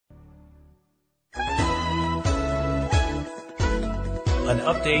an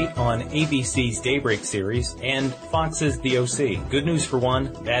update on ABC's Daybreak series, and Fox's The OC. Good news for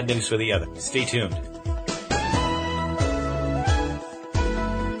one, bad news for the other. Stay tuned.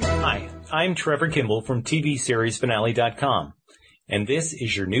 Hi, I'm Trevor Kimball from TVSeriesFinale.com, and this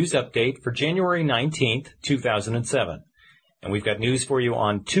is your news update for January 19th, 2007. And we've got news for you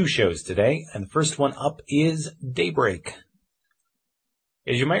on two shows today, and the first one up is Daybreak.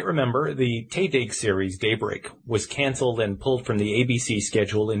 As you might remember, the Taye Diggs series Daybreak was canceled and pulled from the ABC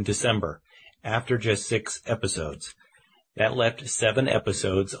schedule in December, after just 6 episodes. That left 7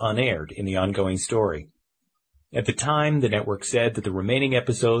 episodes unaired in the ongoing story. At the time, the network said that the remaining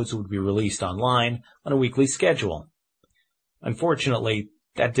episodes would be released online on a weekly schedule. Unfortunately,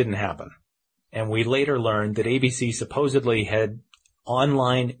 that didn't happen. And we later learned that ABC supposedly had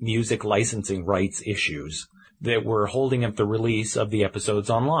online music licensing rights issues that were holding up the release of the episodes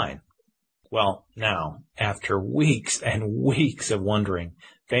online. Well, now, after weeks and weeks of wondering,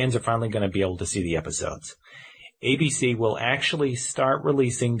 fans are finally going to be able to see the episodes. ABC will actually start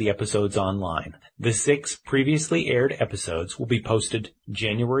releasing the episodes online. The 6 previously aired episodes will be posted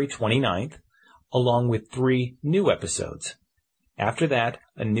January 29th, along with 3 new episodes. After that,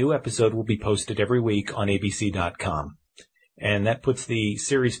 a new episode will be posted every week on ABC.com. And that puts the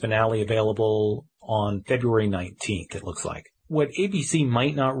series finale available on February 19th, it looks like. What ABC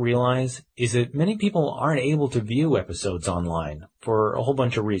might not realize is that many people aren't able to view episodes online for a whole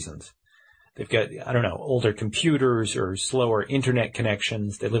bunch of reasons. They've got, older computers or slower internet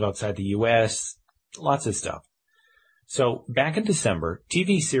connections. They live outside the U.S., lots of stuff. So back in December,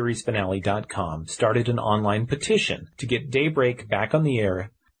 TVSeriesFinale.com started an online petition to get Daybreak back on the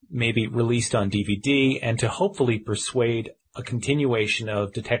air, maybe released on DVD, and to hopefully persuade a continuation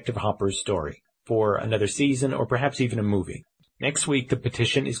of Detective Hopper's story for another season or perhaps even a movie. Next week, the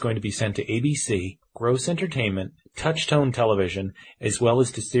petition is going to be sent to ABC, Gross Entertainment, Touchstone Television, as well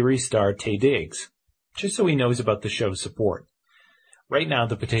as to series star Taye Diggs, just so he knows about the show's support. Right now,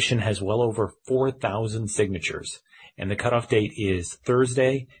 the petition has well over 4,000 signatures, and the cutoff date is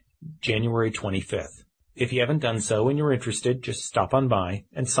Thursday, January 25th. If you haven't done so and you're interested, just stop on by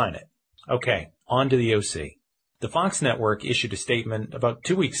and sign it. Okay, on to the OC. The Fox network issued a statement about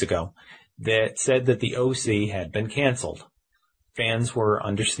 2 weeks ago that said that the OC had been canceled. Fans were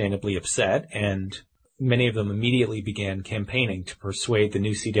understandably upset, and many of them immediately began campaigning to persuade the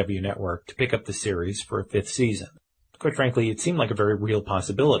new CW network to pick up the series for a 5th season. Quite frankly, it seemed like a very real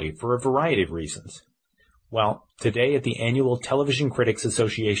possibility for a variety of reasons. Well, today at the annual Television Critics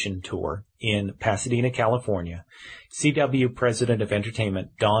Association tour in Pasadena, California, CW President of Entertainment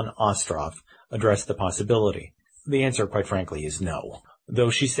Dawn Ostroff addressed the possibility. The answer, quite frankly, is no, though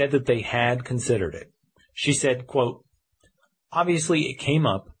she said that they had considered it. She said, quote, "Obviously it came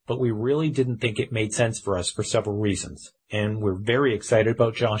up, but we really didn't think it made sense for us for several reasons, and we're very excited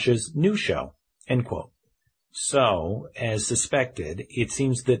about Josh's new show," end quote. So, as suspected, it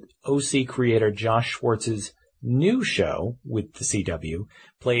seems that OC creator Josh Schwartz's new show with the CW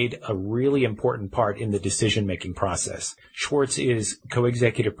played a really important part in the decision-making process. Schwartz is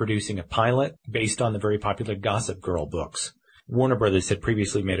co-executive producing a pilot based on the very popular Gossip Girl books. Warner Brothers had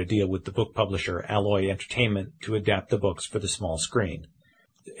previously made a deal with the book publisher Alloy Entertainment to adapt the books for the small screen.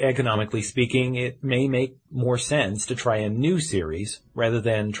 Economically speaking, it may make more sense to try a new series rather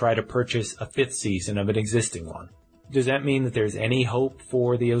than try to purchase a 5th season of an existing one. Does that mean that there's any hope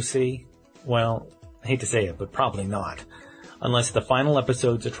for the OC? Well, I hate to say it, but probably not. Unless the final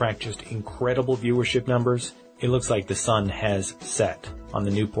episodes attract just incredible viewership numbers, it looks like the sun has set on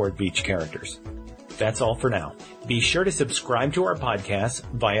the Newport Beach characters. That's all for now. Be sure to subscribe to our podcast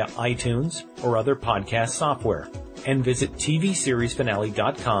via iTunes or other podcast software. And visit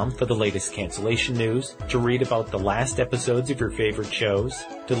TVSeriesFinale.com for the latest cancellation news, to read about the last episodes of your favorite shows,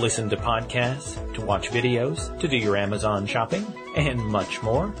 to listen to podcasts, to watch videos, to do your Amazon shopping, and much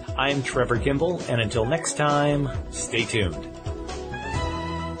more. I'm Trevor Kimball, and until next time, stay tuned.